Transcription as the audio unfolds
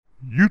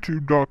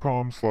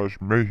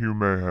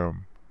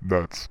youtube.com/mayhewmayhem.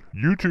 That's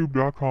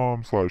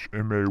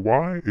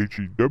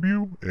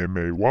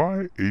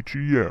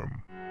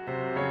youtube.com/MAYHEWMAYHEM.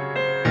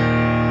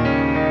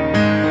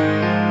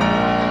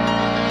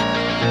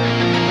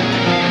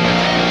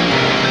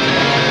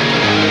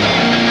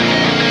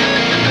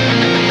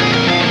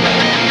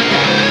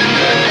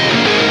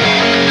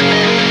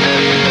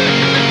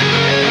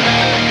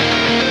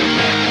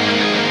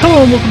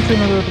 Hello and welcome to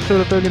another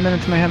episode of 30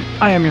 Minutes Mayhem.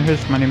 I am your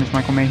host, my name is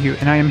Michael Mayhew,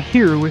 and I am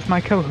here with my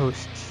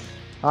co-hosts.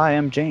 Hi,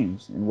 I'm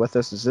James, and with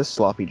us is this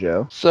Sloppy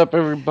Joe. What's up,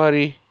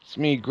 everybody? It's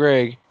me,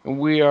 Greg, and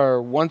we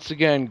are once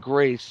again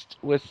graced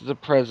with the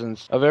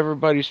presence of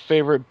everybody's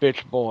favorite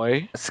bitch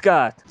boy,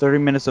 Scott. 30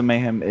 Minutes of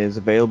Mayhem is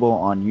available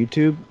on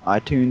YouTube,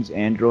 iTunes,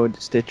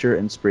 Android, Stitcher,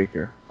 and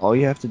Spreaker. All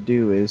you have to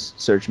do is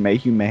search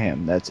Mayhew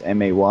Mayhem, that's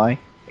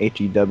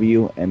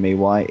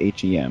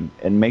MAYHEWMAYHEM,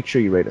 and make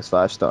sure you rate us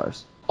 5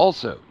 stars.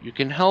 Also, you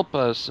can help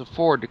us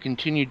afford to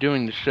continue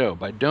doing the show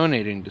by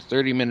donating to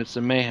 30 Minutes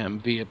of Mayhem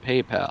via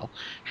PayPal.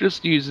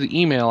 Just use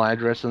the email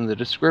address in the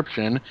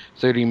description,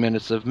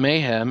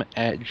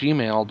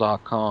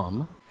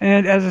 30minutesofmayhem@gmail.com.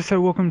 And as I said,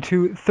 welcome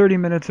to 30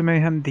 Minutes of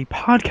Mayhem, the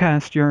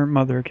podcast your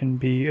mother can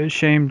be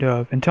ashamed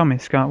of. And tell me,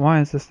 Scott,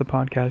 why is this the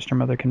podcast your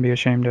mother can be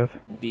ashamed of?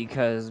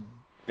 Because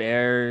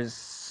bears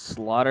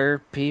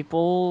slaughter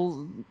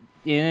people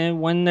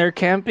when they're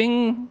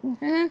camping?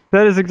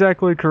 That is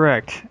exactly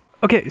correct.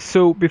 Okay,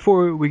 so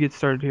before we get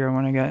started here, I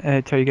want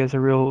to tell you guys a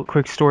real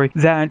quick story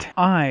that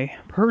I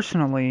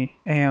personally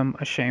am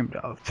ashamed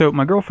of. So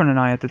my girlfriend and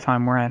I at the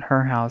time were at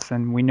her house,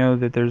 and we know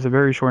that there's a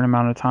very short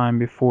amount of time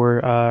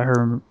before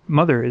her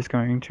mother is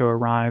going to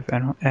arrive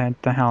at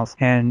the house.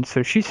 And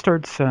so she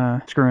starts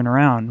screwing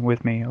around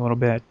with me a little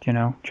bit, you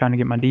know, trying to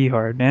get my D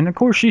hard. And of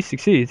course she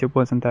succeeds. It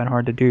wasn't that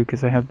hard to do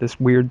because I have this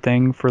weird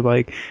thing for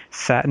like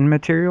satin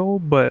material,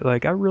 but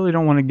like I really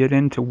don't want to get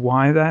into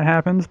why that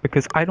happens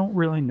because I don't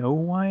really know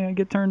why I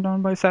get turned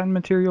on by satin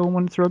material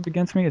when it's rubbed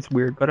against me. It's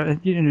weird, but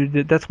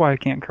that's why I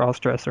can't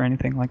cross-dress or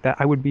anything like that.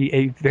 I would be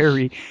a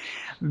very,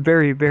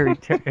 very, very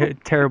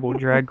terrible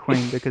drag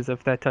queen because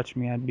if that touched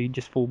me, I'd be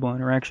just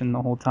full-blown erection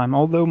the whole time.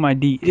 Although my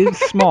D is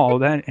small,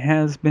 that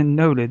has been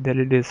noted that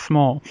it is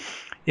small.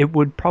 It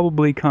would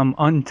probably come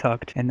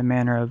untucked in the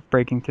manner of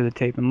breaking through the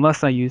tape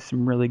unless I use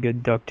some really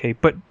good duct tape.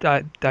 But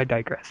I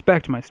digress.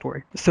 Back to my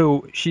story.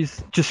 So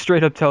she's just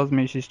straight up tells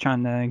me she's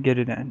trying to get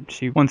it in.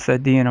 She wants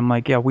that D, and I'm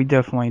like, yeah, we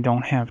definitely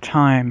don't have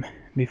time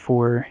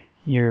before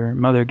your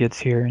mother gets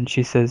here. And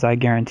she says, I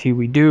guarantee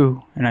we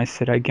do. And I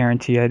said, I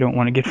guarantee I don't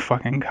want to get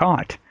fucking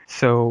caught.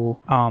 So,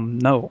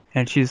 no.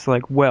 And she's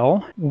like,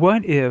 well,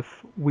 what if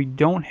we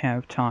don't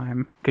have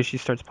time? Because she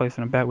starts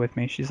placing a bet with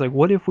me. She's like,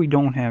 what if we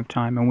don't have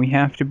time and we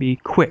have to be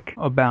quick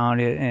about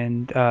it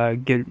and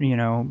get, you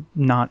know,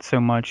 not so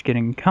much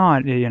getting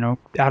caught, you know,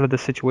 out of the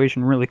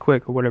situation really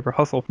quick or whatever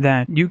hustle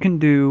that you can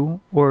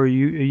do, or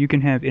you can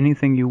have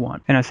anything you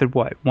want. And I said,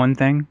 what? One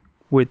thing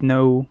with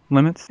no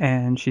limits?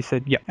 And she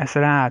said, yeah. I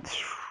said, I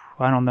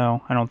don't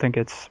know. I don't think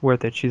it's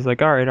worth it. She's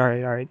like, all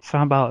right. So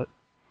how about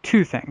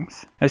 2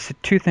 things? I said,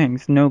 2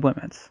 things, no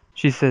limits.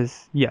 She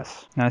says,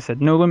 yes. And I said,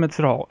 no limits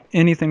at all.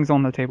 Anything's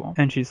on the table.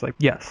 And she's like,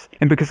 yes.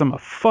 And because I'm a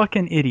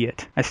fucking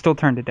idiot, I still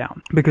turned it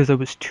down because I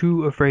was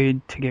too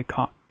afraid to get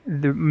caught.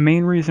 The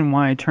main reason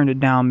why I turned it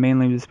down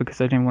mainly was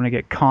because I didn't want to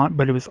get caught,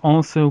 but it was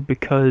also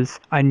because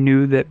I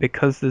knew that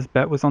because this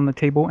bet was on the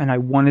table and I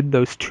wanted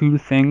those 2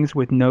 things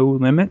with no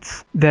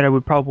limits, that I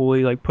would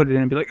probably like put it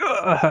in and be like,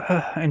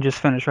 and just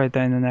finish right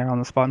then and there on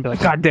the spot and be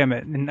like, God damn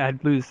it, and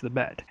I'd lose the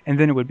bet. And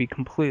then it would be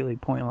completely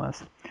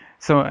pointless.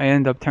 So I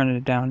end up turning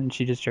it down, and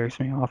she just jerks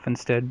me off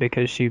instead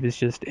because she was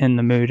just in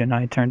the mood and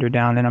I turned her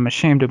down. And I'm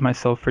ashamed of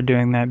myself for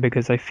doing that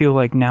because I feel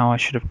like now I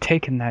should have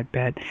taken that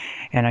bet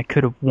and I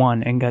could have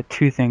won and got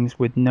 2 things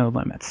with no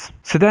limits.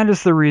 So that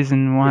is the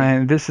reason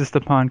why this is the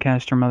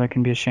podcast your mother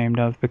can be ashamed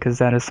of, because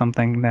that is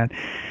something that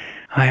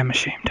I am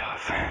ashamed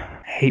of.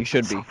 I hate You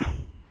should myself. be.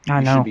 I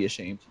You know. should be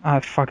ashamed. I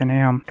fucking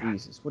am.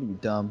 Jesus, what are you,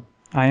 dumb?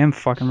 I am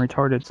fucking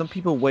retarded. Some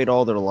people wait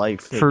all their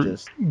life to For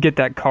just... get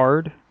that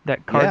card Yeah.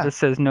 that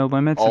says no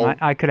limits, All- and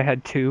I could have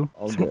had 2.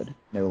 All So- good.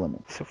 No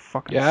limits. So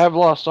fucking. Yeah, I've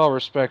lost all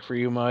respect for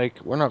you, Mike.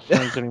 We're not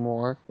friends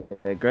anymore.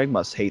 Yeah, Greg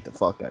must hate the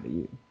fuck out of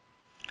you.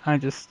 I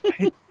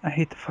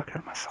hate the fuck out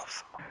of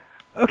myself.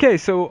 Okay,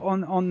 so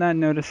on that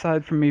note,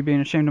 aside from me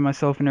being ashamed of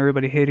myself and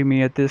everybody hating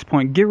me at this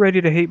point, get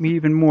ready to hate me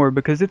even more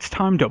because it's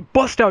time to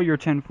bust out your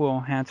tinfoil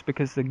hats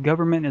because the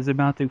government is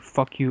about to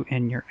fuck you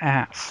in your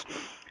ass.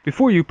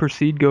 Before you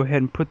proceed, go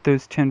ahead and put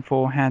those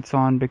tinfoil hats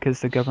on because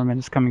the government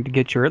is coming to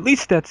get you. Or at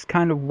least that's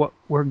kind of what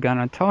we're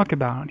gonna talk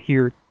about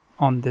here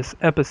on this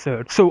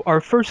episode. So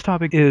our first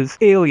topic is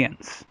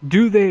aliens.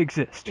 Do they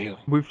exist? Aliens.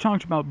 We've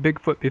talked about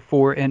Bigfoot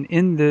before, and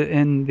in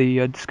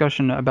the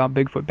discussion about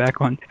Bigfoot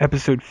back on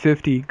episode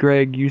 50,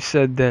 Greg, you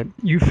said that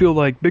you feel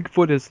like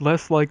Bigfoot is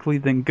less likely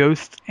than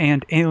ghosts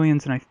and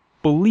aliens, and I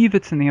believe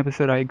it's in the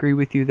episode I agree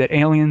with you that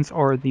aliens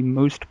are the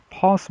most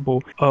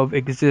possible of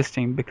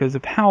existing because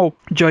of how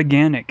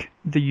gigantic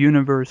the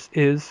universe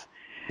is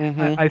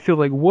Mhm. I feel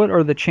like, what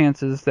are the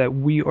chances that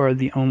we are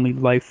the only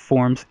life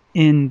forms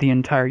in the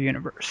entire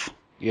universe?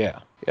 Yeah,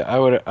 I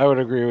would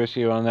agree with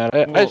you on that.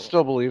 I Well-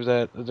 still believe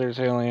that there's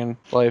alien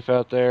life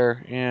out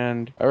there,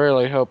 and I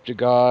really hope to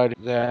God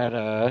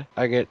that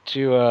I get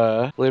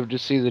to live to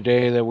see the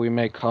day that we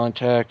make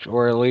contact,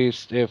 or at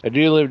least if I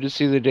do live to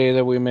see the day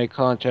that we make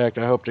contact,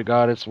 I hope to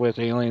God it's with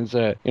aliens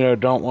that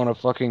don't want to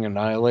fucking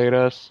annihilate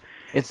us.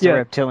 It's the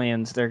Yeah.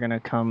 reptilians. They're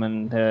gonna come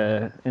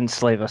and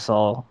enslave us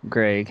all,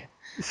 Greg.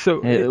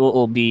 So It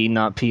will be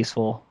not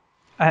peaceful.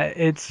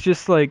 it's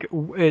just like,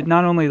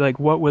 not only like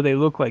what will they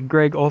look like.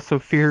 Greg also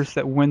fears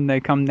that when they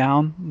come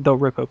down, they'll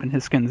rip open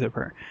his skin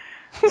zipper.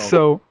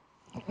 So,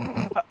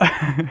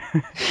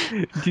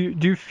 do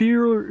you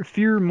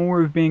fear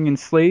more of being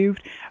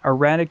enslaved,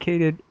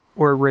 eradicated,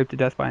 or raped to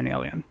death by an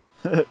alien?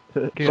 So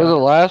the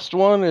last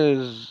one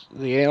is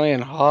the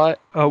alien hot.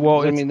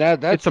 Well, I it's mean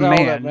that's it's a all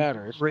man. that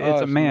matters.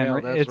 It's a man.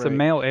 Male, that's It's a right.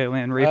 male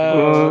alien raped.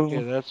 Oh,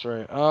 okay, that's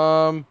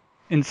right.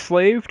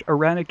 Enslaved,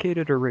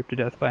 eradicated, or raped to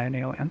death by an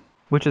alien.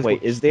 Which is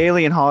Wait, is the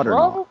alien hot or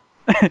not?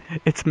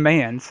 it's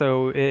man.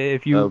 So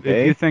if you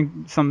Okay. think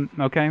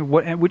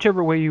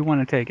whichever way you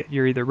want to take it,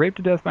 you're either raped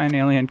to death by an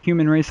alien,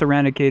 human race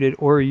eradicated,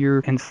 or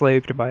you're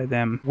enslaved by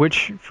them.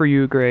 Which for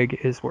you, Greg,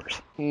 is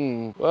worse?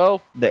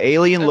 Well, The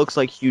alien looks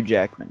like Hugh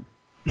Jackman.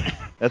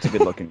 That's a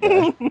good looking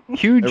guy.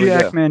 Hugh There we go.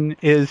 Jackman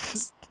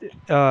is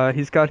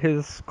he's got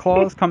his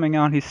claws coming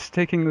out. He's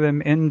sticking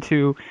them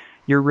into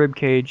your rib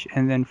cage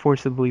and then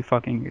forcibly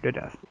fucking you to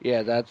death.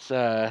 yeah, that's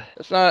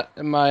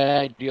not my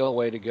ideal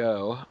way to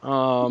go.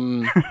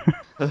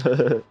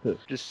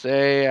 Just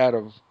say out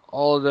of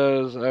all of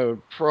those, I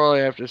would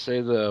probably have to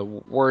say the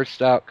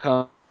worst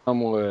outcome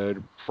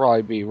would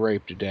probably be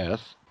rape to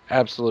death.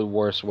 Absolute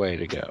worst way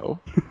to go.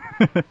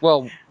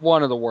 Well,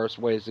 one of the worst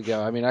ways to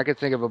go. I mean, I could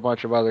think of a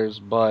bunch of others,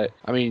 but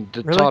I mean,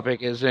 the Really?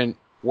 topic isn't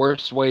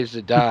worst ways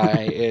to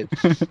die.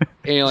 It's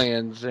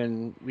aliens,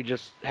 and we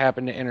just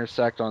happen to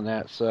intersect on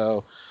that.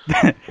 So,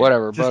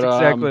 whatever. Just but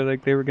exactly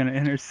like they were going to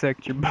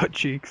intersect your butt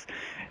cheeks.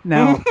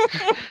 Now,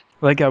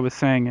 like I was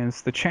saying,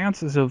 is the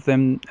chances of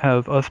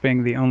us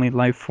being the only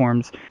life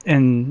forms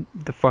in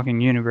the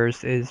fucking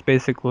universe is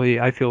basically,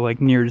 I feel like,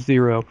 near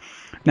zero.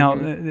 Now,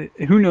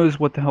 who knows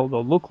what the hell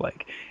they'll look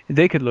like?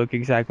 They could look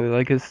exactly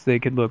like us. They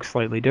could look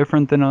slightly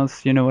different than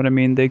us. You know what I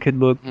mean? They could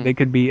look. They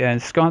could be,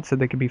 as Scott said,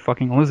 they could be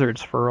fucking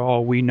lizards for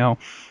all we know.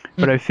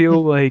 But I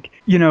feel like,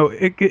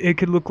 it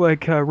could look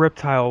like a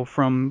reptile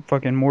from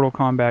fucking Mortal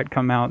Kombat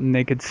come out, and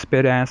they could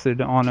spit acid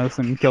on us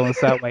and kill us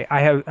that way. I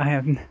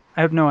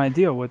have no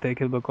idea what they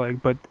could look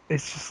like, but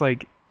it's just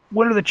like,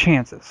 what are the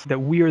chances that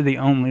we are the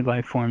only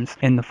life forms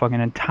in the fucking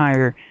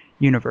entire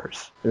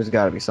universe? There's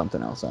got to be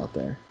something else out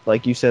there.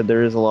 Like you said,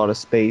 there is a lot of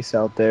space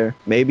out there.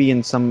 Maybe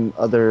in some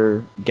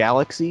other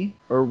galaxy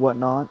or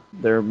whatnot,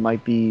 there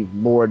might be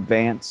more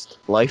advanced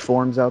life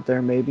forms out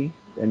there, maybe.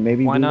 And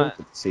maybe Why we will not?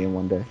 get to see them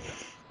one day.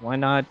 Why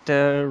not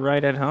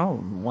right at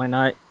home? Why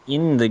not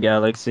in the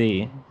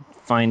galaxy?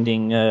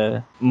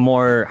 Finding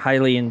more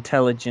highly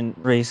intelligent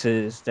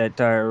races that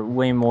are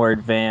way more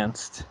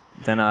advanced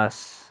than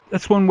us.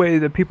 That's one way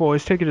that people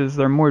always take it, is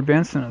they're more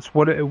advanced than us.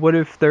 What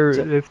if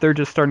they're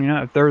just starting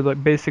out? If they're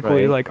like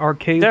basically Right. like our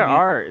caveman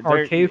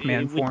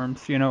it would-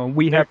 forms, we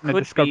There happen to could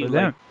discover be,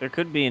 them. like, there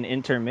could be an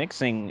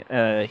intermixing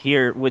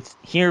here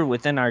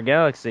within our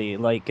galaxy.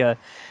 Like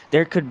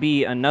there could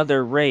be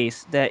another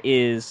race that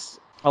is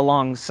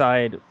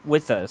alongside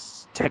with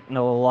us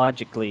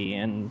technologically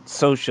and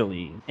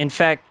socially. In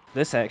fact,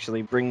 this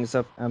actually brings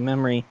up a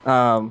memory.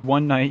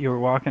 One night you were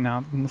walking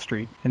out in the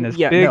street, and this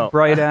Yeah, big no.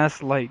 bright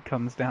ass light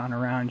comes down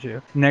around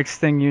you. Next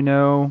thing you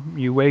know,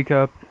 you wake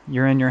up,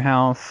 you're in your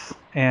house,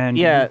 and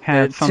Yeah, you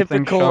had the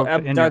something typical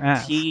shoved in your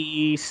ass.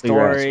 abductee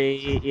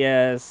story.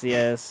 Yes.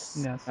 Yes.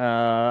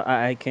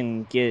 I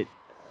can get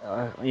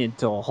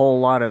into a whole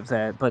lot of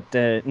that, but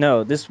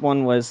no, this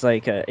one was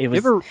like it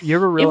was. You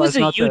ever realize,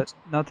 a huge-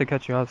 not to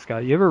cut you off,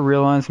 Scott, you ever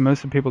realize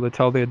most of the people that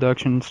tell the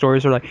abduction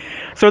stories are like,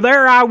 so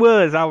there I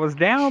was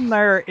down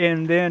there,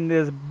 and then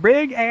this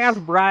big ass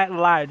bright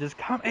light just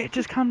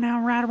come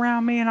down right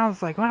around me, and I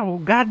was like, wow, well,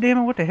 goddamn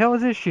it, what the hell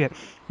is this shit?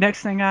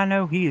 Next thing I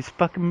know, he is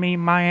fucking me in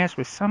my ass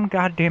with some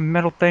goddamn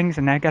metal things,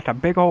 and they got the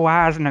big old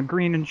eyes and the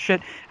green and shit.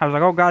 I was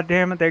like, oh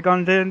goddamn it, they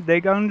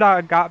gonna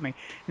die, got me.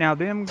 Now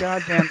them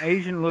goddamn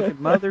Asian looking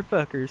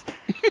motherfuckers.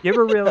 You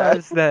ever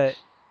realize that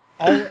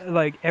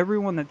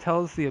everyone that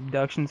tells the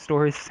abduction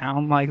stories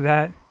sound like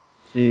that?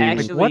 Jeez. Like,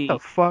 Actually- what the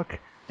fuck?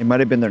 It might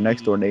have been their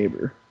next door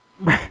neighbor.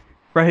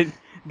 Right?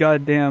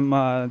 Goddamn,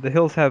 the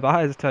hills have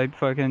eyes type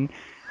fucking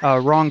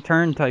wrong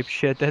turn type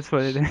shit. That's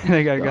what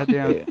they got.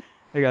 Goddamn, Yeah.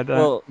 they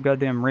got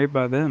goddamn raped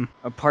by them.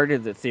 A part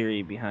of the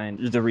theory behind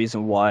the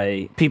reason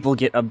why people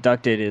get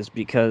abducted is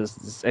because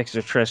this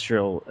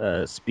extraterrestrial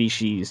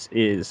species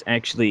is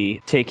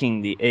actually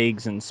taking the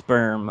eggs and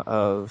sperm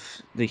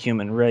of the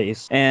human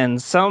race.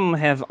 And some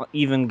have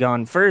even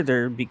gone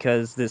further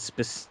because this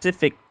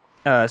specific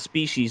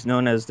species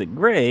known as the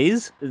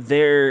Greys,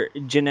 their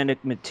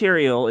genetic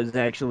material is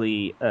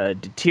actually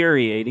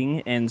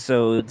deteriorating, and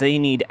so they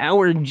need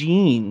our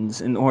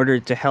genes in order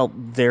to help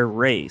their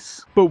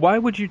race. But why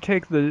would you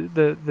take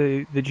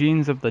the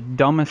genes of the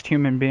dumbest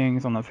human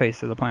beings on the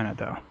face of the planet,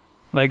 though?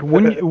 Like,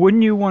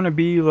 wouldn't you want to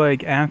be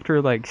like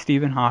after like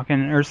Stephen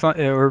Hawking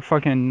or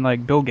fucking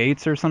like Bill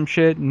Gates or some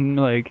shit and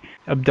like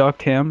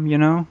abduct him? You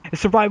know,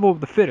 it's survival of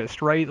the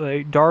fittest, right?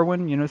 Like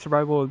Darwin, you know,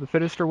 survival of the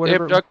fittest or They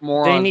whatever. abduct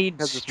morons They need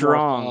because it's more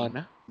strong.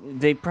 fun.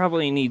 They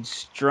probably need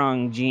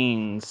strong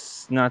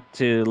genes, not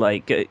to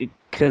like,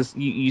 because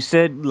you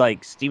said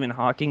like Stephen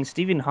Hawking.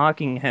 Stephen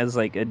Hawking has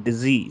like a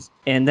disease,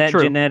 and that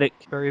True. genetic,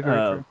 Very, very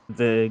true.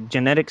 the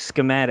genetic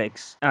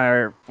schematics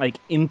are like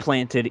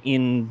implanted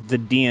in the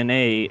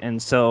DNA,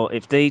 and so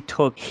if they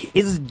took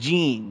his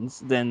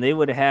genes, then they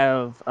would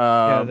have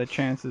Yeah, the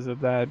chances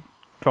of that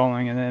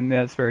falling, and then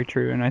that's very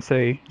true. And I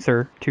say,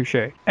 sir, touche.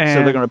 And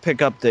So they're gonna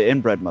pick up the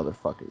inbred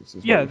motherfuckers.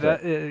 is yeah, what you're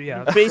saying.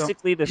 yeah. So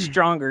basically the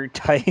stronger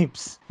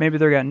types. maybe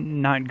they're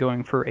not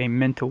going for a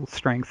mental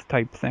strength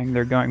type thing.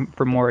 They're going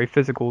for more a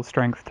physical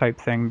strength type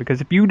thing.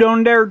 Because if you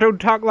don't dare to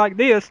talk like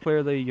this,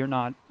 clearly you're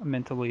not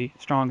mentally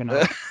strong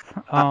enough.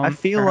 I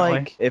feel apparently.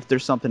 like if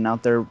there's something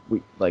out there,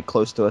 like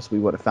close to us, we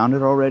would have found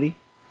it already.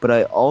 But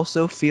I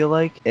also feel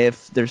like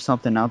if there's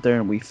something out there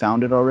and we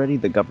found it already,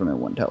 the government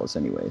wouldn't tell us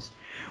anyways.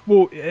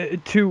 Well,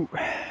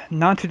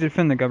 not to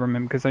defend the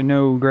government, because I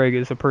know Greg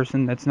is a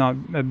person that's not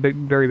a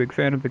very big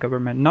fan of the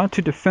government, not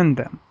to defend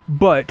them,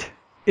 but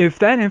if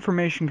that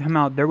information come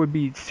out, there would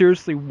be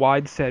seriously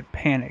widespread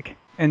panic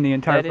in the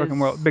entire That fucking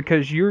is- world,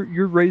 because you're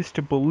raised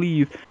to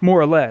believe, more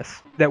or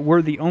less, that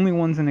we're the only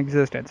ones in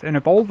existence. And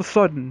if all of a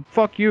sudden,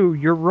 fuck you,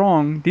 you're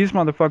wrong, these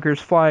motherfuckers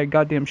fly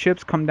goddamn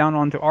ships, come down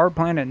onto our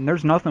planet, and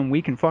there's nothing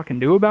we can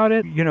fucking do about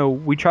it, you know,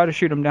 we try to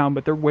shoot them down,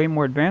 but they're way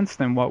more advanced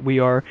than what we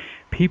are,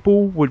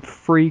 people would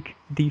freak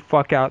the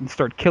fuck out and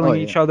start killing Oh,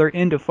 yeah. each other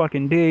into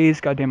fucking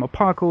days, goddamn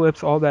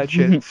apocalypse, all that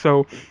shit.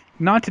 So,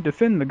 not to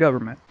defend the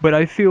government, but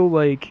I feel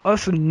like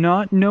us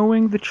not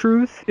knowing the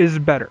truth is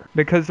better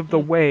because of the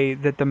way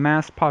that the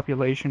mass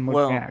population would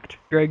Well- react.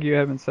 Greg, you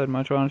haven't said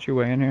much. Why don't you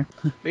weigh in here?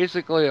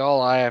 Basically,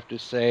 all I have to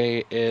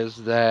say is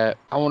that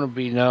I want to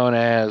be known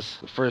as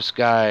the first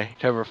guy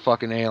to ever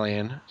fuck an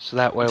alien. So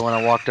that way, when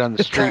I walk down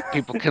the street,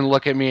 people can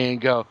look at me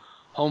and go,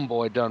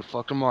 "Homeboy done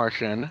fucked a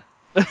Martian."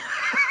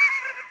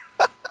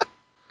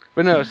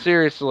 But no,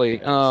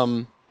 seriously.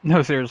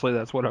 No, seriously,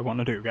 that's what I want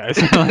to do, guys.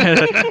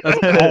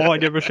 That's all I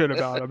give a shit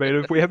about. I mean,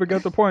 if we haven't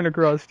got the point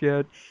across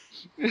yet.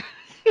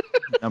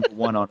 Number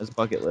one on his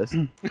bucket list.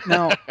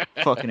 Now,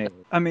 Fucking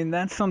alien. I mean,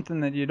 that's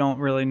something that you don't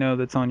really know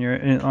that's on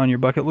your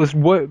bucket list.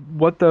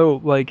 What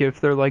though? Like,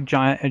 if they're like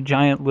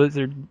giant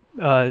lizard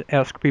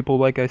esque people,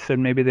 like I said,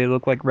 maybe they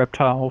look like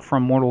Reptile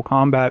from Mortal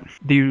Kombat.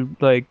 Do you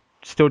like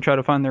still try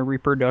to find their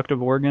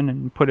reproductive organ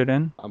and put it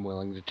in? I'm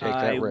willing to take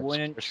that I risk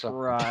wouldn't for something.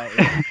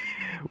 try.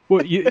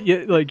 Well, you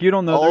like you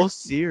don't know. All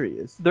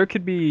serious. There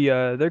could be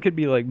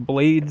like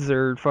blades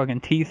or fucking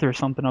teeth or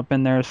something up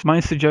in there. So my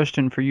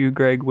suggestion for you,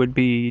 Greg, would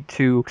be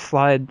to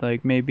slide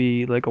like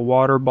maybe like a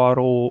water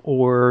bottle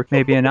or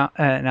maybe an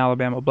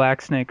Alabama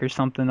black snake or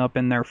something up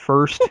in there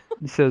first,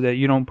 so that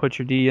you don't put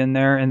your D in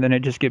there and then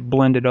it just get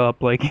blended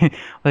up like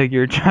like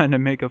you're trying to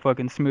make a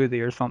fucking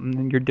smoothie or something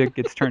and your dick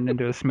gets turned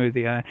into a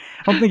smoothie. I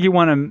don't think you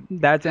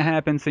want that to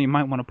happen, so you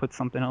might want to put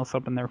something else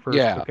up in there first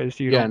because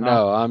you Yeah, don't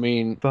know. no, I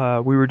mean,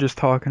 We were just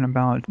talking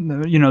about,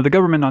 you know, the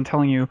government not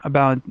telling you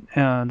about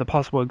the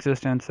possible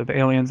existence of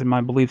aliens, and my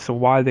beliefs of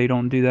why they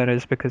don't do that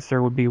is because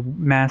there would be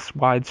mass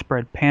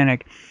widespread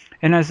panic.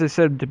 And as I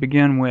said to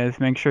begin with,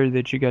 make sure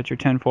that you got your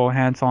tinfoil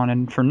hats on,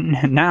 and for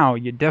now,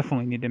 you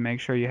definitely need to make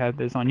sure you have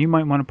this on. You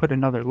might want to put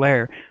another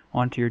layer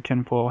onto your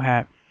tinfoil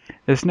hat.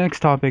 This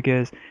next topic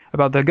is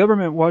about the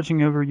government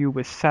watching over you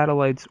with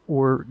satellites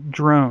or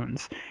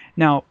drones.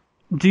 Now,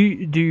 do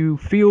you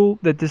feel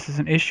that this is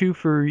an issue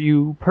for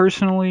you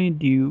personally?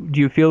 Do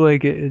you feel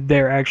like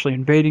they're actually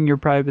invading your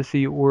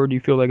privacy, or do you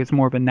feel like it's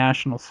more of a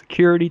national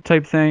security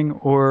type thing,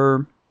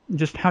 or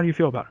just how do you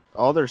feel about it?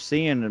 All they're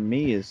seeing in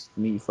me is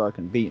me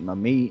fucking beating my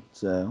meat,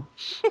 so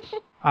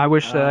I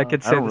wish that I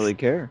could I say don't really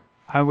care.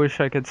 I wish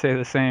I could say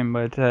the same,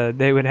 but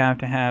they would have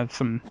to have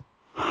some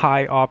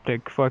high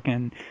optic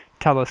fucking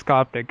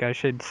telescopic, I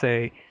should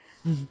say,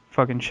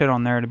 fucking shit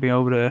on there to be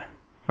able to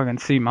fucking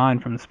see mine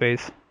from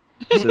space.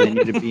 So they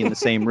need to be in the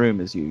same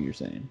room as you, you're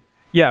saying.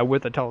 Yeah,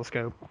 with a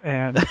telescope,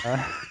 and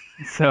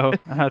so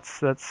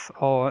that's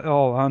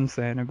all I'm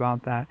saying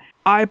about that.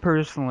 I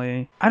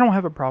personally, I don't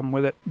have a problem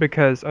with it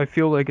because I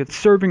feel like it's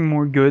serving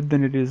more good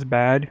than it is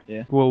bad.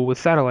 Yeah. Well, with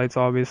satellites,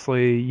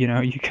 obviously, you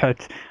know, you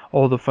got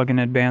all the fucking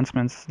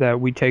advancements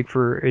that we take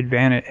for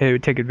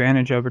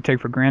advantage of, or take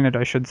for granted,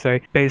 I should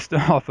say, based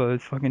off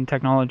of fucking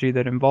technology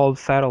that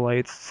involves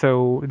satellites.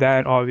 So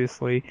that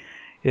obviously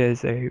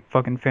is a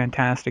fucking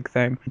fantastic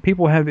thing.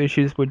 People have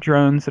issues with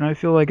drones, and I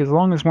feel like as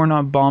long as we're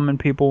not bombing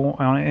people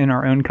in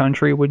our own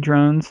country with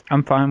drones,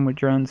 I'm fine with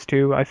drones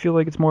too. I feel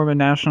like it's more of a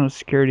national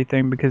security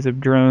thing because if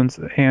drones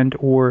and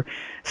or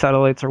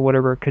satellites or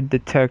whatever could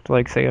detect,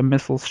 like, say, a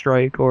missile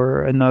strike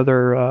or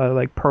another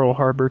like Pearl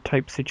Harbor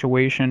type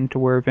situation, to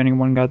where if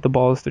anyone got the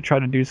balls to try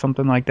to do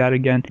something like that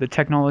again, the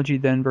technology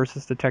then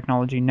versus the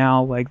technology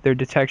now, like their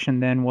detection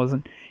then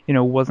wasn't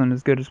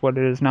as good as what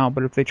it is now.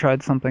 But if they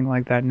tried something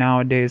like that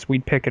nowadays,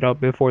 we'd pick it up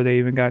before they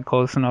even got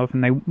close enough,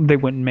 and they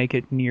wouldn't make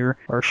it near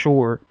our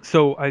shore.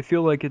 So I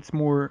feel like it's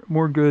more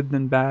good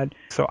than bad.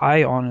 So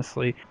I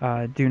honestly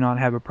do not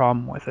have a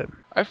problem with it.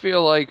 I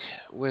feel like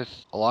with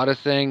a lot of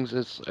things,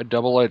 it's a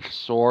double-edged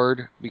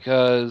sword,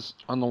 because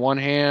on the one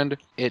hand,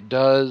 it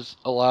does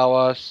allow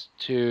us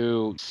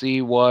to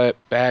see what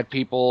bad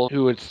people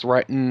who would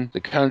threaten the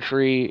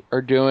country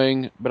are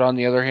doing, but on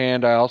the other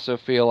hand, I also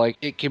feel like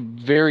it can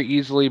very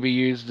easily be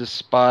used to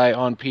spy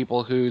on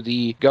people who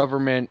the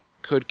government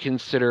could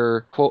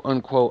consider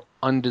quote-unquote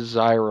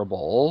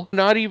undesirable.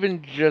 Not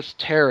even just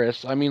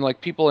terrorists, I mean like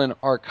people in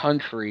our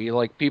country,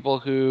 like people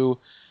who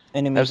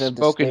have Enemies of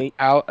the spoken state.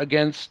 out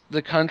against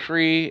the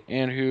country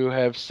and who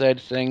have said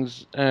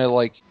things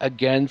like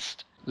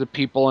against the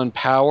people in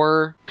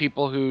power,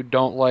 people who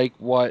don't like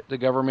what the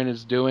government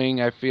is doing.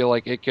 I feel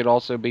like it could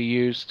also be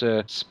used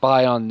to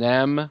spy on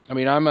them. I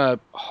mean, I'm a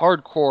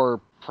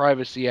hardcore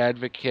privacy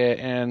advocate,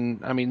 and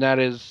I mean that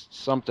is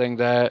something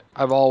that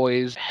I've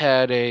always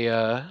had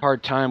a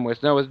hard time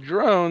with. Now with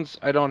drones,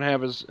 I don't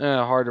have as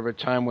hard of a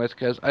time with,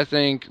 because I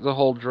think the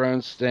whole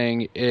drones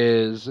thing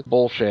is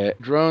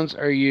bullshit. Drones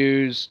are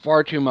used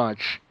far too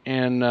much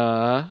in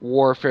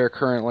warfare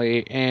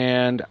currently,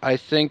 and I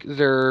think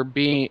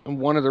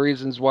one of the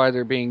reasons why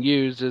they're being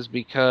used is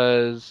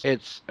because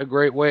it's a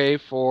great way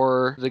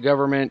for the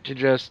government to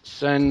just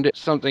send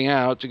something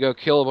out to go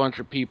kill a bunch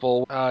of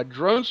people.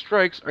 Drone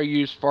strikes are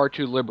used far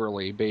too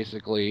liberally,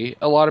 basically.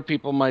 A lot of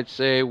people might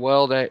say,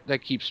 well,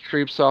 that keeps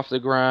troops off the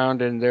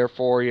ground, and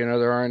therefore,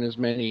 there aren't as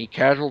many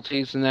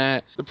casualties in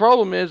that. The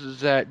problem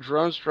is that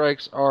drone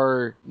strikes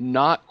are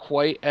not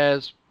quite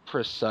as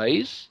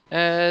precise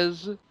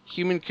as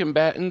human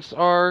combatants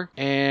are,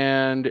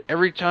 and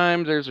every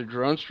time there's a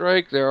drone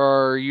strike, there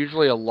are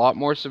usually a lot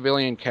more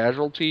civilian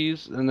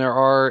casualties than there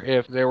are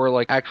if there were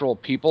like actual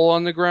people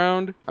on the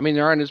ground. I mean,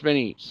 there aren't as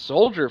many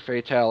soldier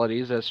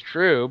fatalities, that's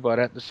true, but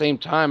at the same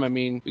time, I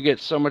mean, we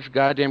get so much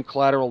goddamn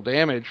collateral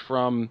damage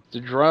from the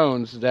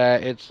drones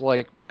that it's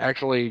like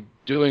actually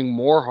doing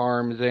more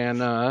harm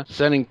than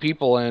sending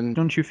people in.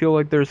 Don't you feel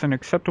like there's an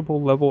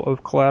acceptable level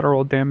of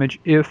collateral damage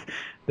if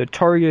the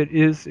target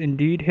is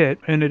indeed hit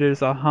and it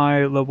is a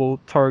high level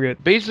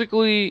target?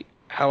 Basically,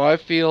 how I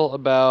feel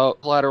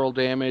about collateral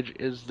damage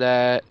is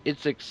that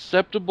it's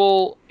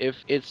acceptable if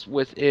it's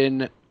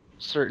within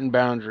certain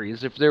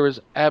boundaries. If there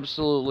was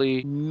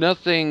absolutely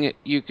nothing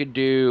you could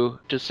do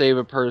to save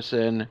a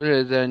person,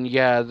 then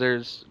yeah,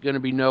 there's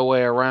gonna be no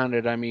way around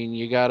it. I mean,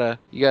 you gotta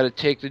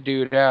take the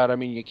dude out. I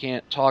mean, you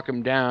can't talk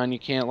him down, you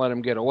can't let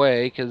him get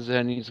away, because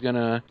then he's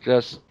gonna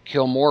just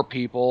kill more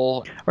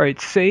people. Alright,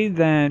 say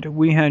that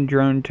we had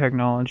drone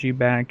technology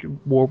back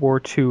World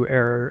War II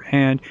era,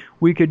 and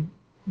we could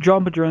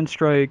drop a drone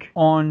strike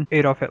on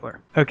Adolf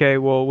Hitler. Okay,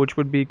 well, which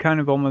would be kind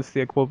of almost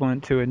the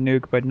equivalent to a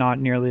nuke, but not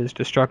nearly as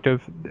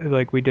destructive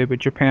like we did with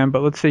Japan.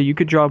 But let's say you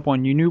could drop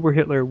one, you knew where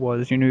Hitler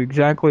was, you knew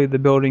exactly the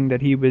building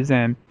that he was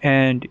in,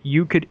 and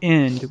you could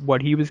end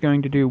what he was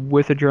going to do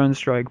with a drone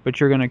strike,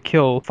 but you're going to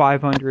kill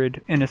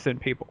 500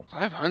 innocent people.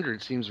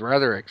 500 seems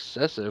rather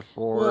excessive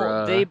for...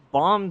 Well, they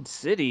bombed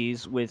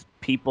cities with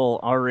people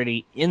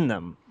already in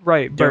them.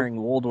 Right,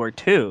 during World War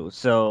II,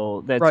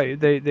 so that's right.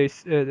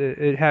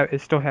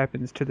 It still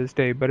happens to this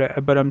day.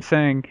 But I'm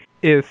saying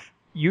if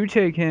you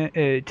take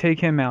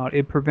him out,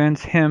 it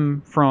prevents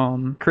him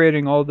from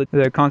creating all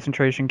the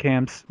concentration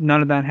camps.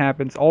 None of that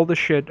happens. All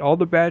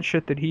the bad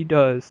shit that he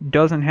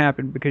doesn't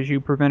happen because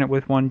you prevent it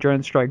with one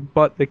drone strike.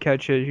 But the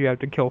catch is you have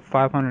to kill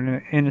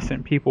 500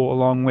 innocent people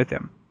along with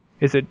him.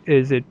 Is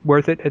it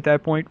worth it at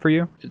that point for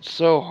you? It's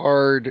so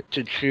hard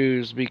to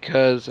choose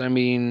because, I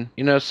mean,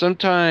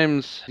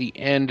 sometimes the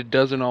end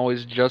doesn't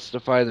always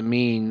justify the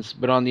means,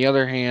 but on the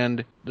other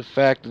hand, the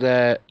fact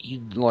that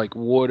he,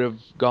 would have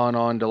gone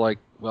on to,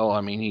 well, I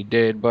mean, he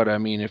did, but I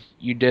mean, if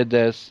you did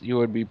this, you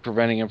would be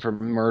preventing him from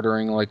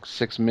murdering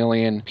 6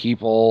 million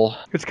people.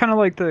 It's kind of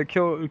like the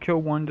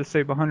kill one to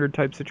save 100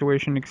 type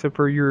situation, except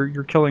for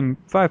you're killing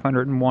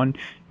 501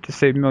 to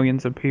save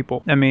millions of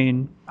people. I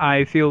mean,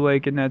 I feel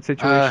like in that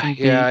situation,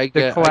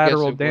 the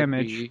collateral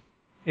damage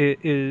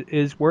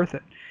is worth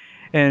it.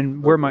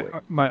 And where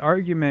my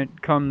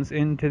argument comes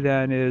into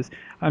that is,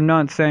 I'm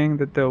not saying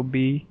that there'll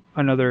be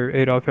another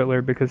Adolf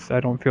Hitler, because I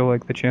don't feel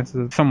like the chances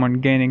of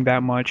someone gaining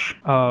that much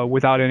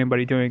without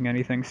anybody doing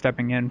anything,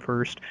 stepping in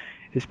first,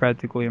 is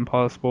practically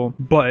impossible.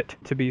 But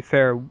to be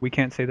fair, we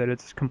can't say that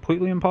it's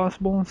completely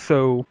impossible.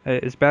 So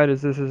as bad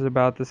as this is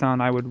about to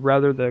sound, I would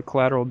rather the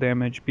collateral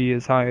damage be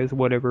as high as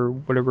whatever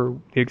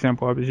the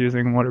example I was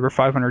using, whatever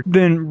 500,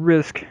 than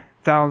risk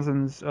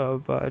thousands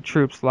of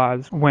troops'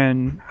 lives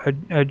when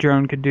a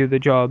drone could do the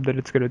job that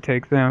it's going to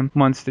take them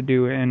months to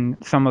do, and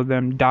some of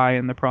them die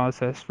in the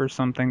process for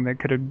something that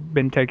could have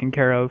been taken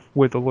care of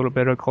with a little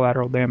bit of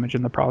collateral damage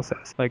in the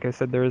process. Like I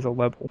said, there is a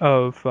level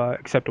of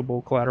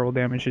acceptable collateral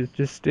damage.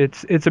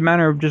 It's a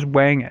matter of just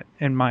weighing it,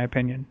 in my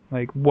opinion.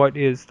 Like, what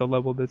is the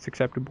level that's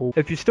acceptable?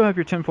 If you still have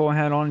your tinfoil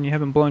hat on and you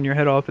haven't blown your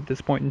head off at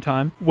this point in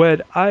time,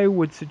 what I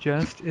would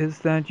suggest is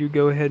that you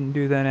go ahead and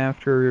do that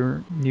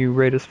after you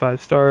rate us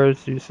 5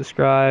 stars, you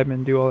subscribe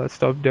and do all that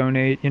stuff,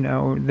 donate,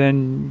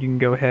 then you can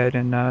go ahead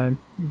and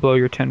blow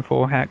your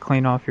tinfoil hat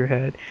clean off your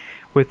head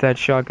with that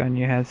shotgun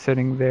you had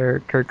sitting there,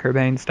 Kurt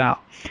Cobain style.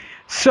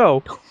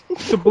 So,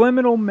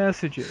 subliminal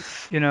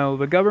messages.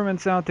 The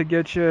government's out to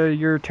get you,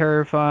 you're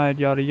terrified,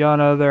 yada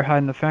yada, they're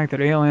hiding the fact that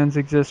aliens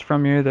exist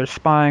from you, they're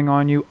spying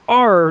on you.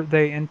 Are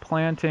they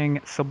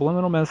implanting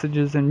subliminal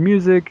messages in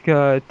music,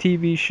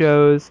 TV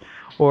shows,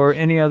 or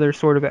any other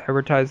sort of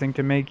advertising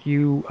to make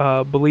you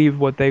believe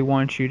what they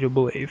want you to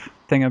believe?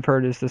 Thing I've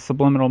heard is the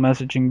subliminal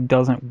messaging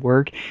doesn't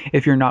work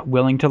if you're not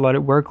willing to let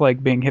it work,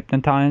 like being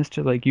hypnotized.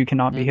 Like, you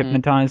cannot be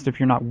hypnotized if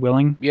you're not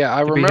willing. Yeah, I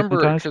to be remember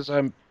hypnotized. because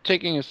I'm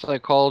taking a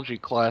psychology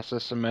class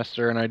this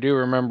semester, and I do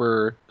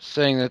remember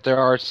saying that there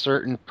are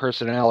certain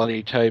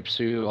personality types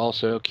who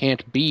also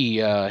can't be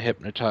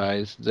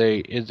hypnotized.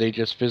 They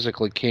just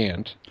physically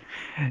can't.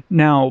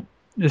 Now,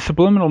 the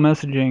subliminal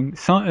messaging,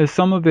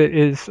 some of it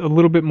is a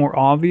little bit more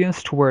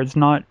obvious to where it's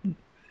not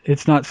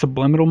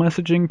subliminal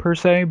messaging per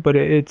se, but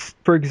it's,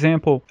 for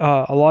example,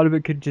 a lot of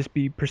it could just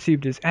be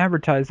perceived as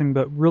advertising,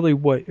 but really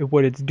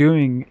what it's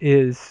doing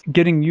is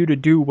getting you to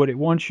do what it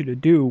wants you to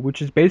do,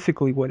 which is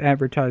basically what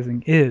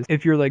advertising is.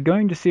 If you're like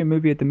going to see a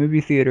movie at the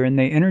movie theater and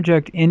they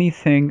interject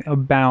anything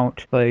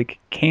about like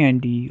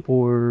candy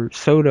or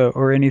soda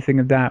or anything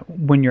of that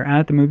when you're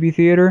at the movie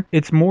theater,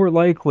 it's more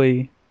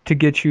likely to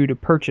get you to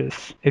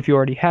purchase if you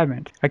already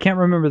haven't. I can't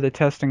remember the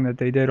testing that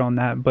they did on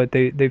that, but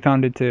they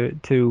found it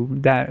to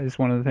that is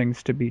one of the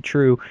things to be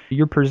true.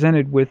 You're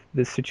presented with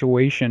this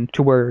situation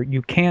to where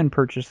you can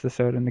purchase the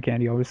soda and the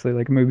candy, obviously,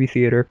 like a movie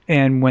theater.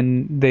 And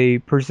when they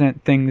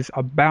present things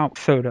about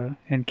soda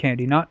and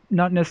candy, not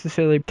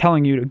necessarily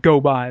telling you to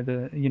go buy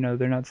they're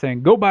not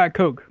saying go buy a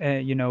Coke,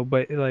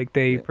 but like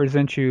they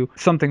present you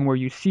something where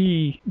you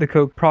see the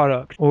Coke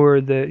product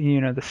or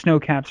the snow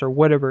caps or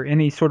whatever,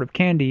 any sort of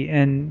candy,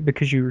 and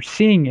because you're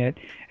seeing it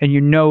and you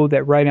know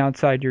that right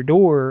outside your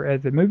door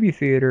at the movie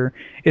theater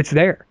it's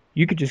there,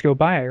 you could just go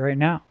buy it right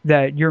now,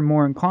 that you're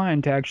more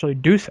inclined to actually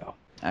do so.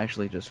 I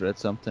actually just read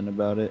something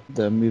about it.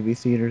 The movie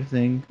theater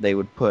thing, they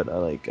would put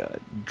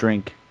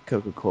drink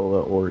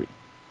Coca-Cola or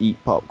eat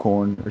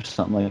popcorn or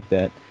something like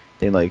that.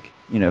 They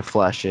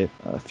flash it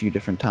a few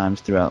different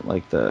times throughout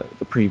like the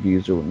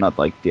previews, or not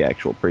like the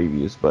actual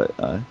previews, but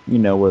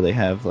where they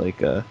have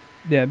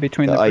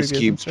between the the ice previews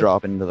cubes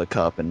drop into the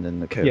cup and then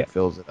the Coke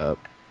fills it up.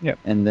 Yep.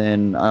 And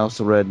then I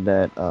also read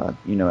that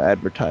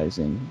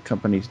advertising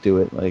companies do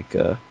it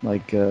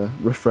like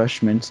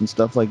refreshments and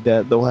stuff like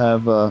that. They'll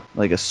have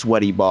like a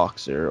sweaty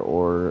boxer,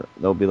 or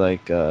they'll be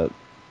like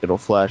it'll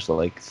flash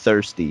like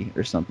thirsty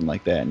or something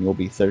like that, and you'll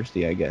be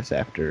thirsty, I guess,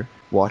 after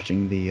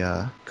watching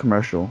the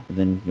commercial. And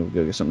then you'll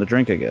go get something to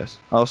drink, I guess.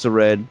 I also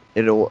read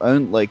it'll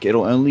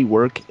only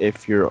work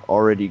if you're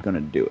already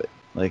gonna do it.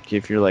 Like,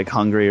 if you're, like,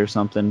 hungry or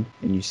something,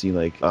 and you see,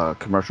 like, a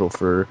commercial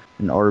for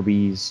an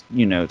Arby's,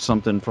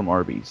 something from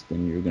Arby's,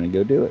 then you're going to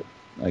go do it,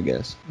 I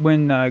guess.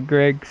 When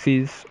Greg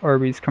sees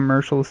Arby's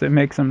commercials, it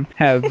makes him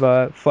have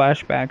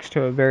flashbacks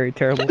to a very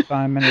terrible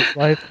time in his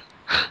life.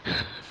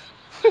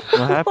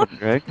 What happened,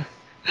 Greg?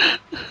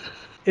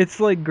 It's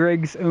like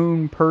Greg's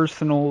own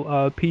personal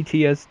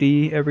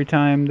PTSD. Every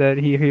time that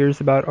he hears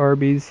about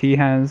Arby's, he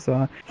has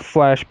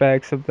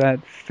flashbacks of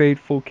that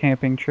fateful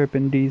camping trip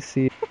in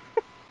D.C.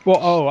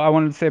 Well, I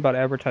wanted to say about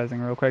advertising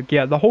real quick.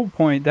 Yeah, that's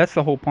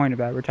the whole point of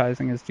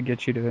advertising, is to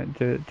get you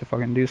to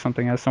fucking do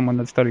something. As someone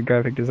that studied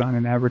graphic design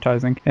and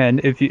advertising,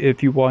 and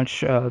if you watch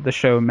the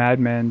show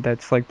Mad Men,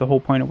 that's like the whole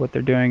point of what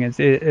they're doing is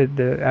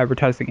the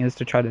advertising is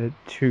to try to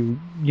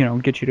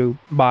get you to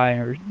buy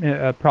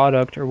a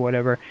product or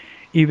whatever,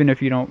 even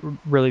if you don't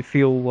really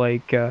feel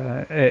like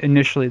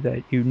initially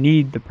that you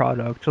need the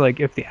product. Like,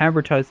 if the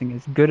advertising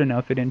is good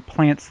enough, it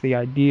implants the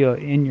idea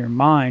in your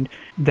mind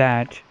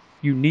that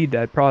you need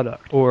that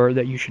product, or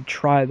that you should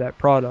try that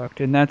product.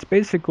 And that's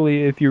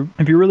basically, if you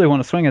really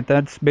want to swing it,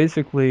 that's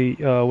basically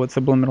what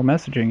subliminal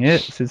messaging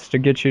is. It's to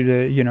get you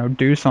to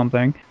do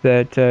something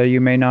that you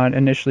may not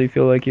initially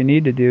feel like you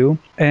need to do,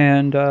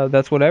 and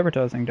that's what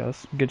advertising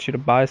does. Get you to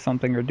buy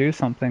something or do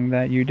something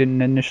that you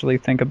didn't initially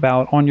think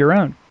about on your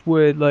own.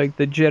 With like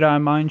the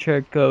Jedi mind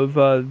trick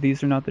of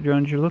these are not the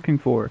drones you're looking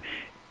for.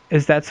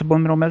 Is that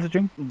subliminal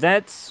messaging?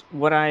 That's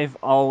what I've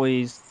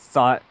always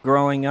thought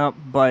growing up,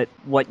 but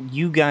what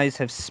you guys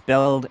have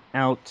spelled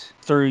out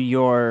through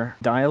your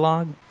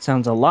dialogue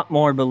sounds a lot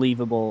more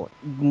believable.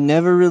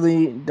 Never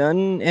really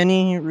done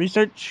any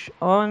research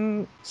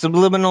on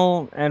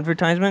subliminal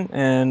advertisement,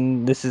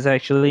 and this is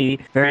actually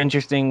very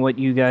interesting what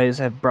you guys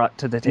have brought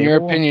to the table. Your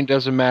opinion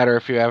doesn't matter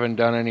if you haven't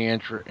done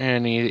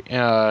any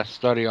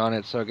study on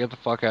it, so get the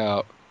fuck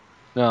out.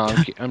 No,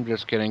 I'm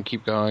just kidding.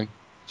 Keep going.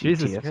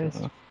 Jesus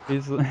GTFO.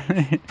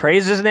 Christ.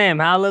 Praise his name,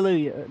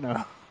 hallelujah.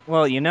 No.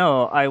 Well,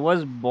 I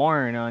was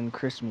born on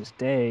Christmas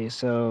Day,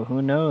 so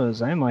who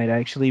knows? I might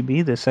actually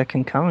be the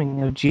second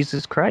coming of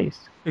Jesus Christ.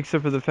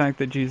 Except for the fact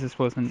that Jesus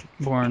wasn't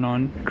born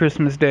on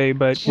Christmas Day,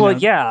 but Well,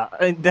 yeah,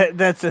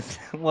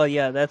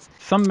 that's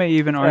some may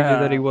even argue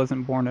that he Uh.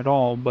 wasn't born at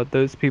all, but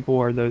those people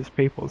are those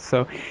people,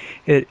 so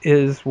it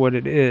is what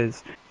it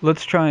is.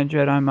 Let's try a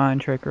Jedi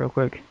mind trick real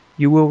quick.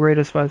 You will rate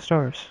us 5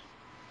 stars.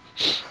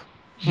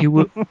 You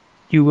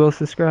will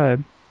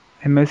subscribe,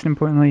 and most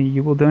importantly,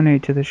 you will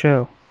donate to the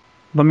show.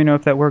 Let me know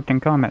if that worked in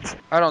comments.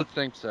 I don't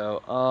think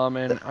so.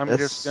 And I'm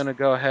just gonna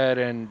go ahead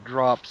and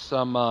drop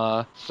some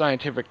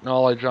scientific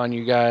knowledge on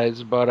you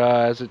guys. But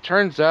as it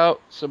turns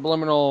out,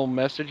 subliminal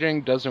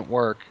messaging doesn't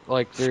work.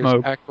 Like there's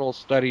Smoke. actual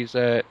studies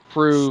that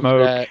prove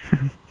Smoke. that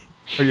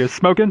Are you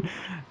smoking?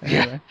 Yeah.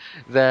 Anyway.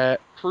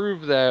 that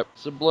prove that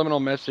subliminal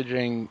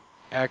messaging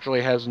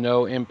actually has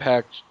no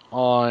impact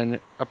on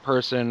a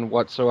person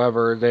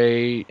whatsoever.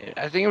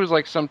 I think it was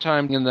like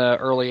sometime in the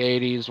early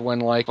 80s when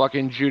like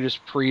fucking Judas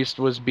Priest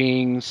was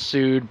being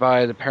sued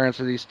by the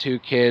parents of these 2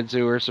 kids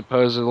who were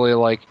supposedly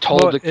like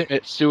told to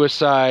commit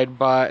suicide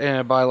by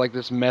like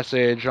this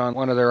message on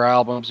one of their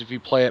albums if you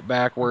play it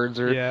backwards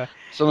or Yeah.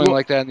 something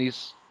like that. And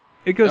these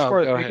It goes Oh,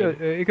 far. go ahead.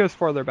 It goes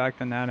farther back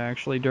than that,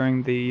 actually.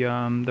 During the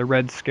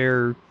Red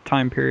Scare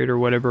time period or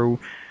whatever,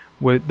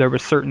 there were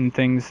certain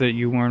things that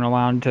you weren't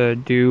allowed to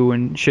do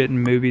and shit in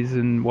movies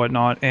and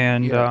whatnot,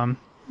 and Yeah.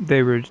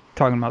 they were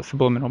talking about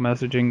subliminal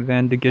messaging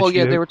then to get well, you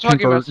yeah, to they were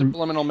talking about convert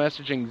subliminal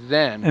messaging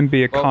then. and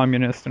be a Well,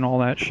 communist and all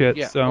that shit.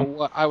 Yeah, So but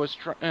what I was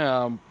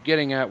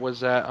getting at was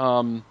that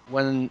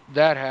when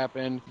that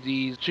happened,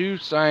 these 2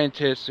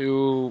 scientists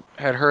who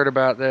had heard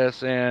about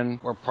this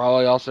and were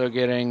probably also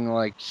getting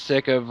like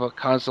sick of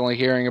constantly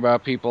hearing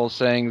about people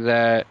saying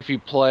that if you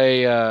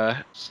play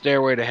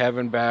Stairway to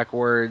Heaven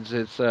backwards,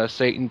 it's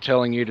Satan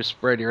telling you to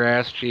spread your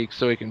ass cheeks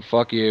so he can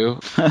fuck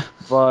you.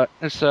 But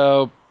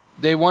so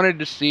they wanted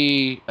to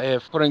see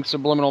if putting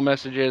subliminal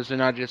messages and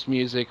not just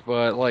music,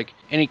 but like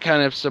any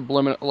kind of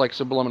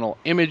subliminal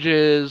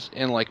images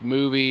in like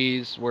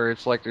movies where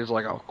it's like there's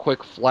like a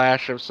quick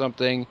flash of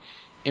something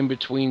in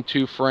between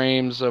 2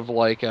 frames of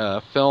like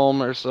a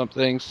film or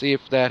something, see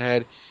if that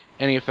had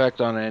any effect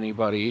on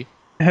anybody.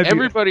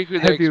 Everybody who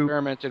they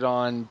experimented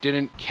on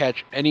didn't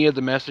catch any of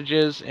the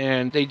messages,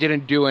 and they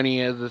didn't do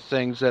any of the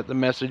things that the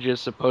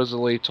messages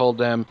supposedly told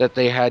them that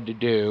they had to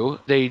do.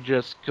 They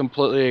just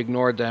completely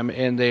ignored them,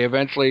 and they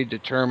eventually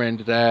determined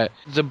that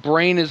the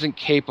brain isn't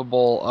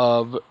capable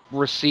of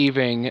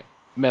receiving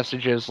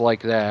messages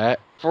like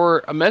that.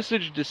 For a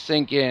message to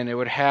sink in, it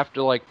would have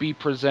to like be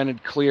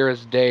presented clear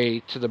as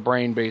day to the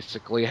brain,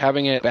 basically.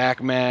 Having it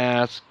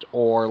backmasked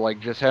or like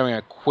just having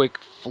a quick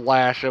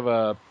flash of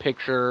a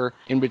picture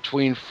in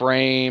between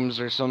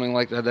frames or something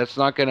like that, that's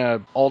not going to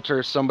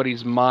alter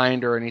somebody's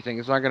mind or anything.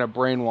 It's not going to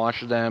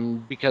brainwash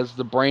them because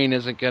the brain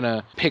isn't going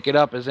to pick it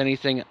up as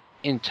anything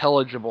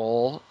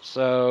intelligible,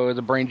 so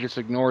the brain just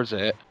ignores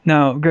it.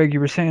 now, Greg, you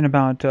were saying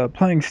about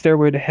playing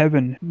Stairway to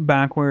Heaven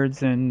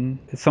backwards and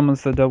it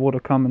summons the devil to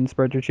come and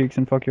spread your cheeks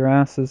and fuck your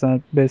ass. Is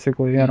that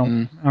basically? I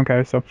don't.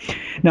 Okay, so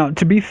now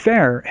to be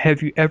fair,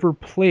 have you ever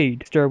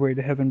played Stairway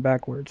to Heaven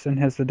backwards, and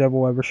has the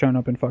devil ever shown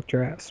up and fucked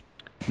your ass?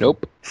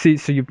 Nope. See,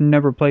 so you've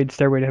never played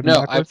Stairway to Heaven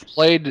No, backwards?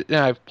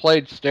 I've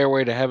played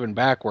Stairway to Heaven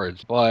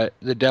backwards, but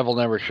the devil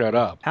never showed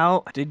up.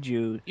 How did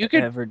you You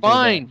can ever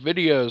find do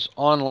videos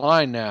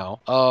online now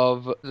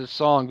of the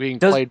song being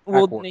that? played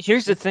backwards.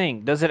 Here's the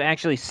thing. Does it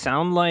actually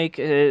sound like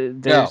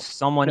there's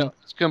someone... No,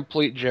 it's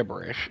complete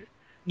gibberish.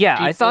 Yeah,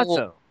 I thought People-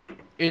 so.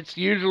 It's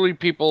usually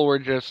people were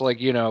just like,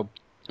 I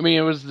mean,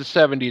 it was the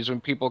 70s when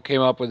people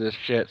came up with this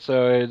shit,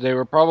 so they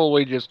were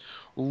probably just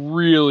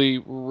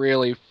really,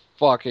 really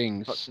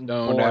fucking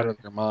stoned out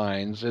of their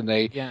minds, and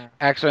they Yeah.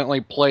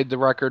 accidentally played the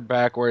record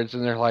backwards,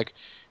 and they're like,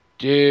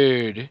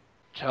 dude,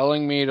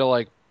 telling me to,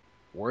 like,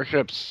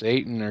 worship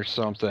Satan or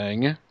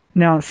something.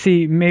 Now,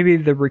 see, maybe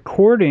the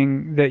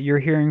recording that you're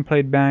hearing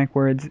played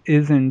backwards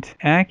isn't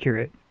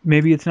accurate.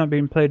 Maybe it's not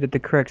being played at the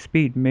correct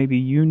speed. Maybe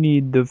you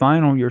need the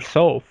vinyl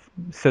yourself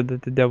so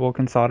that the devil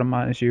can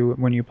sodomize you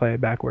when you play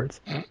it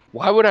backwards.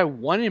 Why would I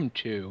want him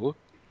to?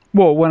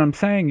 Well, what I'm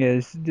saying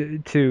is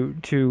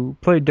to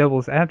play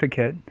devil's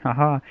advocate.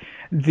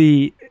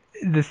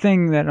 The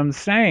thing that I'm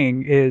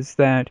saying is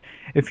that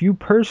if you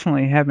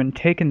personally haven't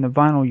taken the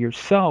vinyl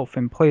yourself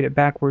and played it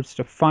backwards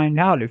to find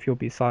out if you'll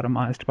be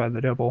sodomized by the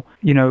devil,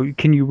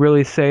 can you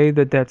really say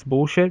that that's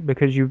bullshit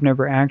because you've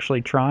never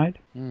actually tried?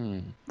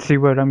 See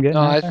what I'm getting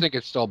No, at I there? think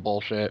it's still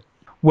bullshit.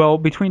 Well,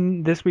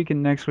 between this week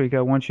and next week,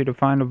 I want you to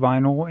find a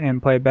vinyl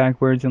and play it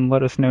backwards and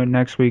let us know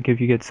next week if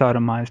you get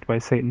sodomized by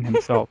Satan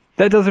himself.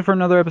 That does it for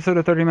another episode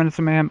of 30 Minutes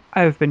of Mayhem.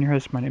 I have been your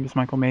host. My name is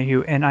Michael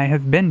Mayhew, and I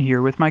have been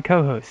here with my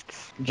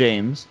co-hosts,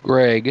 James.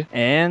 Greg.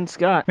 And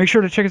Scott. Make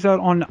sure to check us out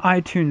on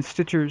iTunes,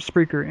 Stitcher,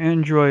 Spreaker,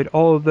 Android,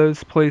 all of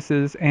those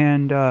places,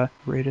 and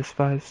rate us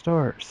 5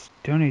 stars.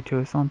 Donate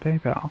to us on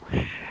PayPal,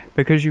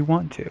 because you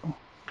want to.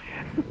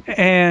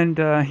 And,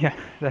 yeah,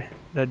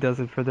 that does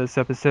it for this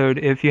episode.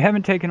 If you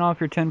haven't taken off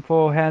your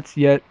tinfoil hats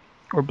yet,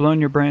 or blown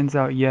your brains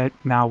out yet,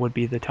 now would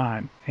be the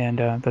time. And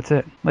that's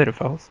it. Later,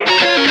 fellas.